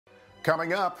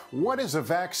Coming up, what is a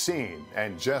vaccine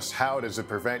and just how does it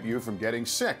prevent you from getting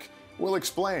sick? We'll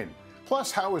explain.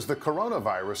 Plus, how is the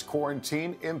coronavirus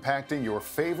quarantine impacting your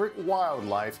favorite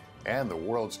wildlife and the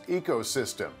world's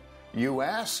ecosystem? You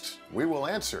asked, we will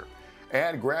answer.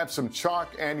 And grab some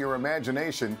chalk and your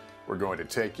imagination. We're going to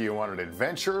take you on an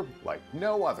adventure like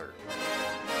no other.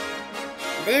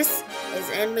 This is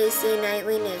NBC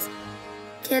Nightly News,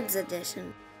 Kids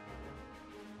Edition.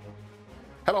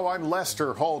 Hello, I'm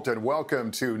Lester Holt, and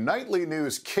welcome to Nightly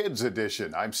News Kids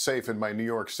Edition. I'm safe in my New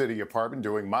York City apartment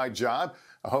doing my job.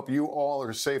 I hope you all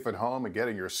are safe at home and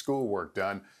getting your schoolwork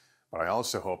done. But I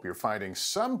also hope you're finding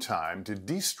some time to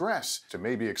de-stress, to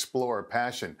maybe explore a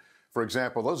passion. For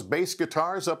example, those bass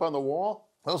guitars up on the wall,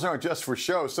 those aren't just for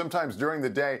show. Sometimes during the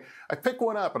day, I pick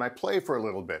one up and I play for a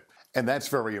little bit. And that's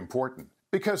very important.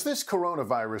 Because this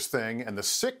coronavirus thing and the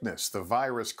sickness the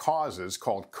virus causes,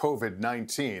 called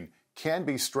COVID-19, can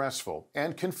be stressful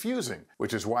and confusing,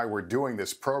 which is why we're doing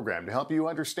this program to help you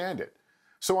understand it.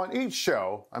 So on each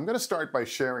show, I'm going to start by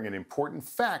sharing an important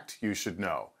fact you should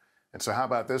know. And so how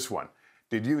about this one?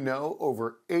 Did you know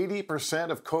over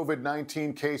 80% of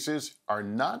COVID-19 cases are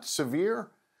not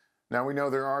severe? Now, we know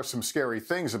there are some scary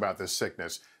things about this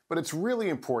sickness, but it's really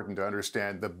important to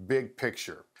understand the big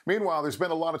picture. Meanwhile, there's been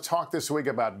a lot of talk this week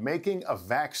about making a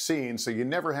vaccine so you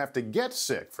never have to get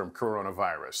sick from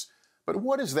coronavirus. But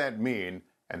what does that mean,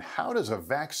 and how does a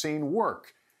vaccine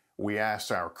work? We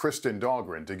asked our Kristen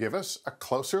Dahlgren to give us a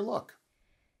closer look.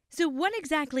 So what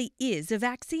exactly is a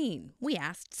vaccine? We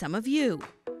asked some of you.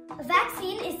 A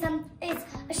vaccine is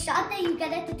a shot that you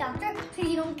get at the doctor so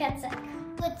you don't get sick.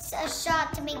 It's a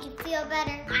shot to make you feel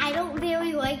better. I don't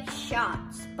really like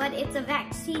shots, but it's a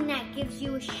vaccine that gives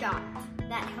you a shot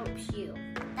that helps you.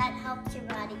 That helps your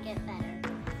body get better.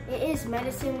 It is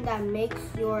medicine that makes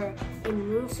your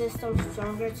immune system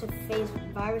stronger to face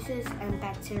viruses and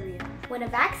bacteria. When a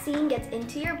vaccine gets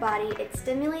into your body, it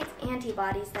stimulates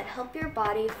antibodies that help your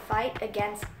body fight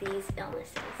against these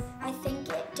illnesses. I think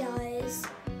it does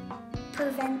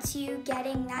prevent you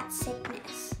getting that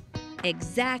sickness.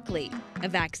 Exactly. A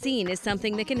vaccine is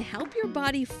something that can help your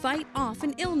body fight off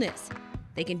an illness.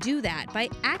 They can do that by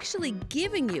actually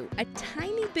giving you a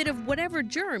tiny bit of whatever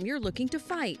germ you're looking to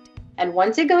fight. And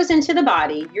once it goes into the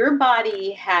body, your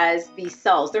body has these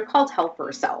cells. They're called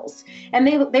helper cells. And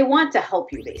they want to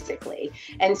help you, basically.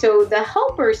 And so the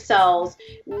helper cells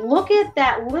look at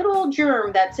that little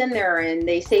germ that's in there and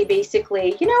they say,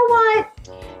 basically, you know what?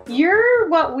 You're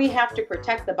what we have to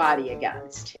protect the body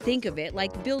against. Think of it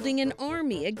like building an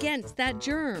army against that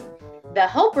germ. The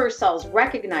helper cells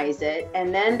recognize it,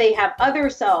 and then they have other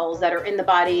cells that are in the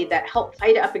body that help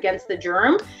fight up against the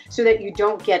germ so that you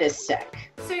don't get as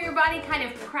sick. So your body kind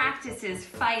of practices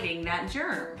fighting that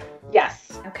germ.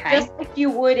 Yes. Okay. Just like you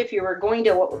would if you were going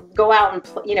to go out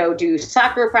and do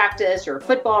soccer practice or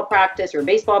football practice or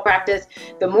baseball practice.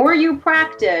 The more you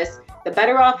practice, the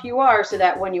better off you are, so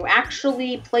that when you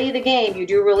actually play the game, you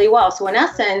do really well. So in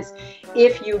essence,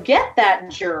 if you get that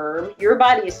germ, your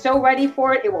body is so ready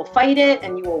for it, it will fight it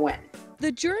and you will win.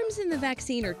 The germs in the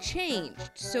vaccine are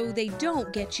changed so they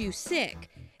don't get you sick.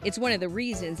 It's one of the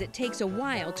reasons it takes a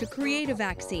while to create a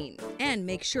vaccine and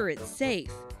make sure it's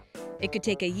safe. It could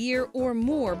take a year or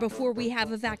more before we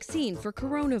have a vaccine for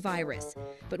coronavirus.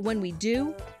 But when we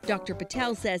do, Dr.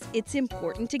 Patel says it's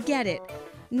important to get it,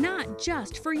 not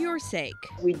just for your sake.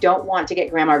 We don't want to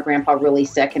get grandma or grandpa really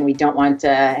sick, and we don't want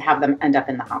to have them end up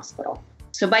in the hospital.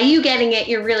 So by you getting it,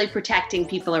 you're really protecting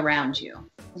people around you.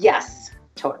 Yes,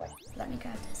 totally. Let me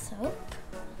grab the soap.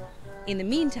 In the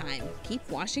meantime, keep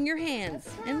washing your hands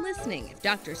and listening if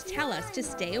doctors tell us to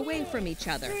stay away from each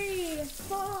other. 3,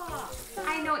 4.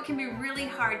 I know it can be really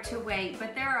hard to wait,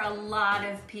 but there are a lot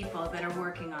of people that are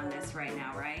working on this right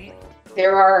now, right?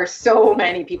 There are so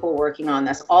many people working on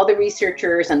this. All the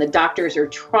researchers and the doctors are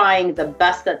trying the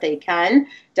best that they can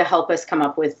to help us come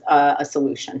up with a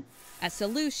solution. A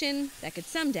solution that could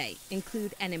someday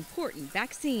include an important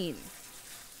vaccine.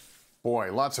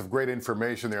 Boy, lots of great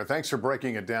information there. Thanks for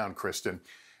breaking it down, Kristen.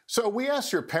 So we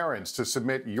asked your parents to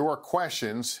submit your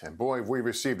questions, and boy, have we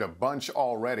received a bunch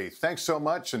already. Thanks so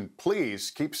much, and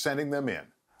please keep sending them in.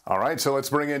 All right, so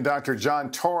let's bring in Dr.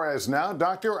 John Torres now.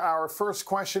 Doctor, our first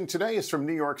question today is from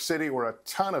New York City, where a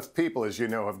ton of people, as you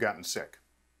know, have gotten sick.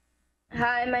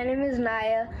 Hi, my name is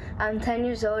Naya. I'm 10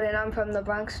 years old and I'm from the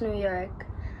Bronx, New York.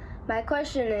 My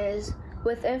question is,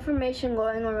 with information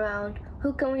going around,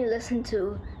 who can we listen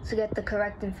to get the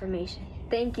correct information?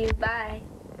 Thank you. Bye.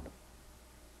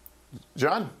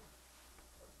 John?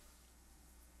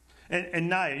 And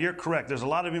Naya, you're correct. There's a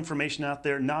lot of information out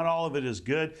there. Not all of it is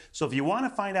good. So if you want to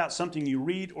find out something you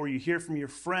read or you hear from your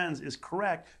friends is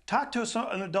correct, talk to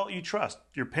an adult you trust,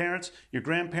 your parents, your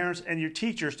grandparents, and your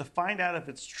teachers to find out if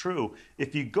it's true.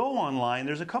 If you go online,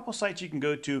 there's a couple sites you can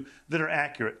go to that are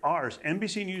accurate. Ours,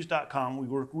 NBCnews.com, we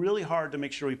work really hard to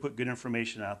make sure we put good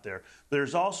information out there.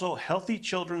 There's also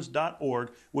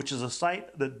healthychildrens.org, which is a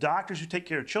site that doctors who take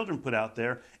care of children put out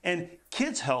there, and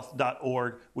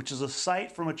kidshealth.org, which is a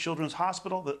site from a children's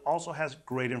hospital that also has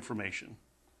great information.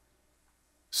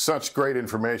 Such great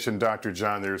information, Dr.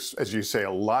 John. There's, as you say,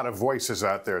 a lot of voices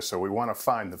out there, so we want to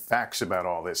find the facts about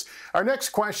all this. Our next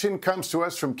question comes to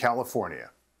us from California.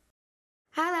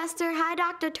 Hi, Lester. Hi,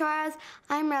 Dr. Torres.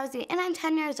 I'm Rosie, and I'm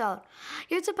 10 years old.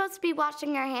 You're supposed to be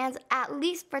washing your hands at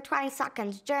least for 20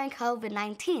 seconds during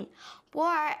COVID-19,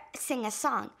 or sing a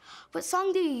song. What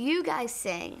song do you guys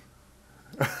sing?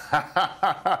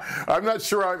 I'm not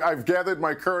sure I've gathered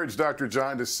my courage, Dr.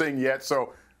 John, to sing yet,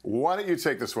 so why don't you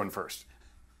take this one first?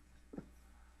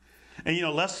 And you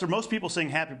know, Lester, most people sing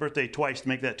Happy Birthday twice to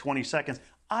make that 20 seconds.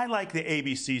 I like the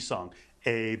ABC song.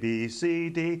 A, B, C,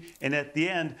 D, and at the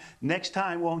end, next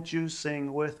time won't you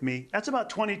sing with me? That's about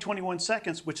 20, 21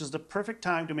 seconds, which is the perfect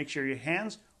time to make sure your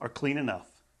hands are clean enough.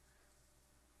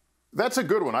 That's a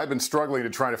good one. I've been struggling to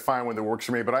try to find one that works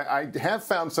for me, but I have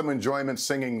found some enjoyment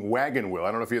singing Wagon Wheel.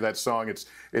 I don't know if you hear that song.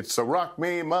 It's a rock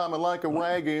me, mama, like a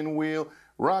wagon wheel.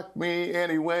 Rock me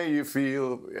any way you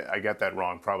feel. I got that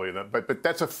wrong probably, but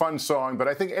that's a fun song. But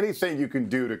I think anything you can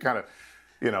do to kind of,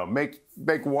 you know, make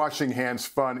washing hands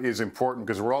fun is important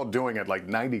because we're all doing it like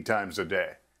 90 times a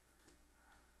day.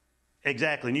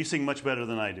 Exactly, and you sing much better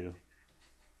than I do.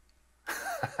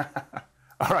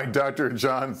 All right, Dr.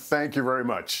 John, thank you very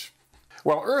much.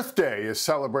 Well, Earth Day is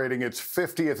celebrating its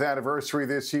 50th anniversary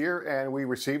this year, and we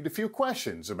received a few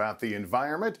questions about the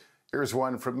environment. Here's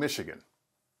one from Michigan.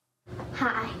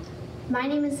 Hi, my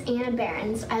name is Anna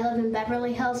Behrens. I live in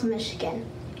Beverly Hills, Michigan,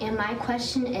 and my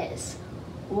question is,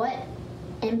 what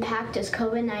impact does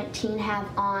COVID-19 have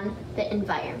on the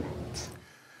environment?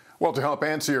 Well, to help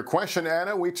answer your question,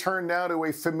 Anna, we turn now to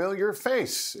a familiar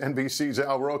face, NBC's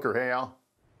Al Roker. Hey, Al.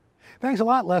 Thanks a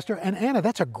lot, Lester. And Anna,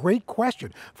 that's a great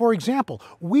question. For example,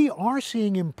 we are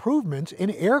seeing improvements in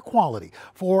air quality.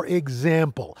 For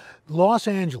example, Los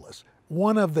Angeles,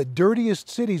 one of the dirtiest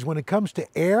cities when it comes to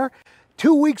air.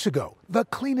 2 weeks ago, the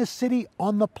cleanest city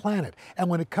on the planet. And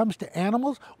when it comes to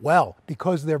animals, well,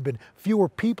 because there have been fewer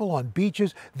people on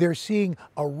beaches, they're seeing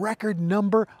a record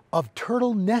number of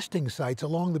turtle nesting sites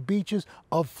along the beaches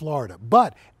of Florida.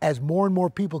 But as more and more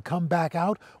people come back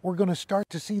out, we're going to start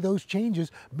to see those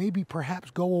changes maybe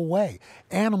perhaps go away.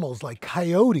 Animals like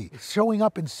coyote showing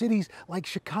up in cities like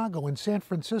Chicago and San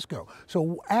Francisco.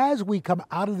 So as we come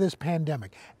out of this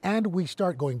pandemic and we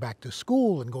start going back to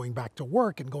school and going back to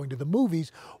work and going to the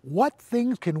movies, what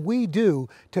things can we do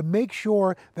to make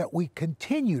sure that we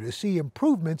continue to see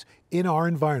improvements in our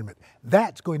environment?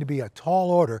 That's going to be a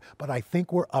tall order, but I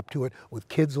think we're up to it with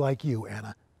kids like you,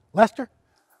 Anna. Lester?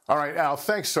 All right, Al,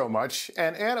 thanks so much.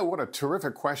 And Anna, what a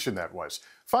terrific question that was.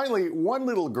 Finally, one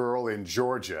little girl in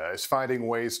Georgia is finding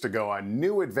ways to go on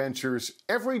new adventures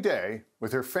every day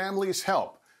with her family's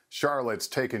help. Charlotte's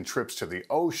taken trips to the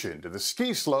ocean, to the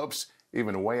ski slopes,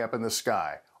 even way up in the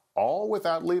sky, all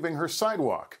without leaving her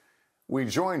sidewalk. We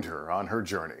joined her on her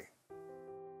journey.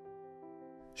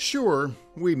 Sure,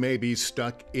 we may be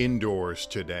stuck indoors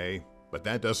today, but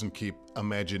that doesn't keep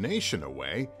imagination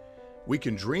away. We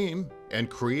can dream and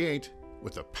create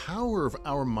with the power of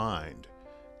our mind.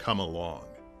 Come along,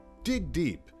 dig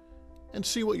deep, and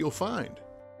see what you'll find.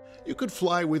 You could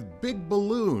fly with big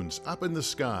balloons up in the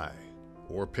sky,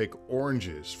 or pick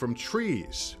oranges from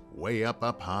trees way up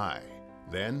high.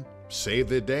 Then save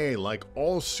the day like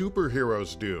all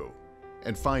superheroes do,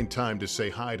 and find time to say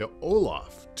hi to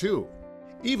Olaf, too.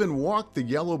 Even walk the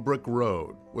yellow brick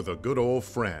road with a good old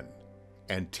friend,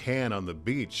 and tan on the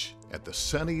beach at the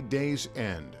sunny day's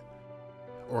end.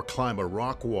 Or climb a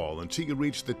rock wall until you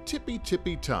reach the tippy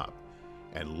top,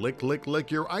 and lick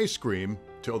your ice cream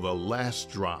till the last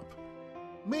drop.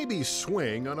 Maybe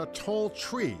swing on a tall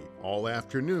tree all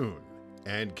afternoon,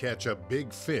 and catch a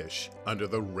big fish under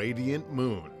the radiant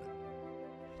moon.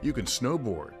 You can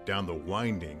snowboard down the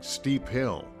winding, steep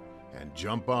hill, and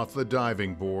jump off the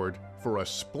diving board for a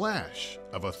splash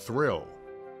of a thrill.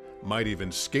 Might even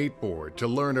skateboard to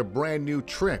learn a brand new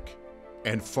trick,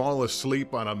 and fall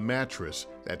asleep on a mattress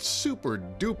that's super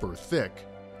duper thick.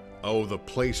 Oh, the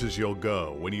places you'll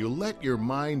go when you let your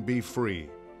mind be free.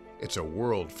 It's a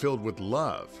world filled with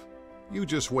love. You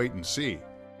just wait and see.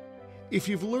 If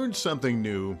you've learned something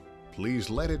new, please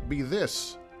let it be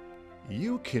this: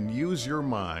 you can use your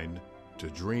mind to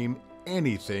dream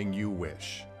anything you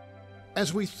wish.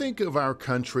 As we think of our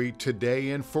country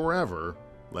today and forever,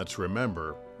 let's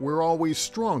remember we're always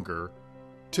stronger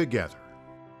together.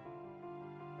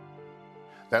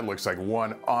 That looks like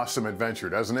one awesome adventure,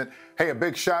 doesn't it? Hey, a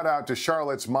big shout out to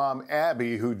Charlotte's mom,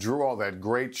 Abby, who drew all that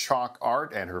great chalk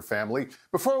art, and her family.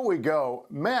 Before we go,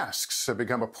 masks have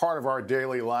become a part of our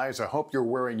daily lives. I hope you're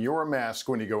wearing your mask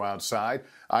when you go outside.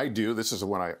 I do. This is the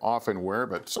one I often wear,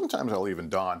 but sometimes I'll even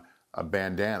don a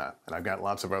bandana, and I've got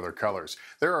lots of other colors.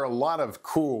 There are a lot of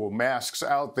cool masks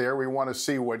out there. We want to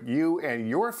see what you and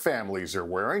your families are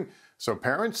wearing. So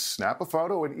parents, snap a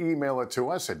photo and email it to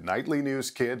us at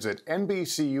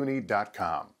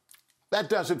nightlynewskids@nbcuni.com. That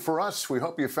does it for us. We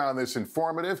hope you found this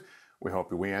informative. We hope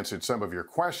that we answered some of your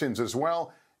questions as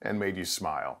well and made you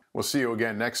smile. We'll see you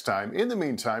again next time. In the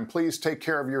meantime, please take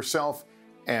care of yourself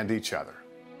and each other.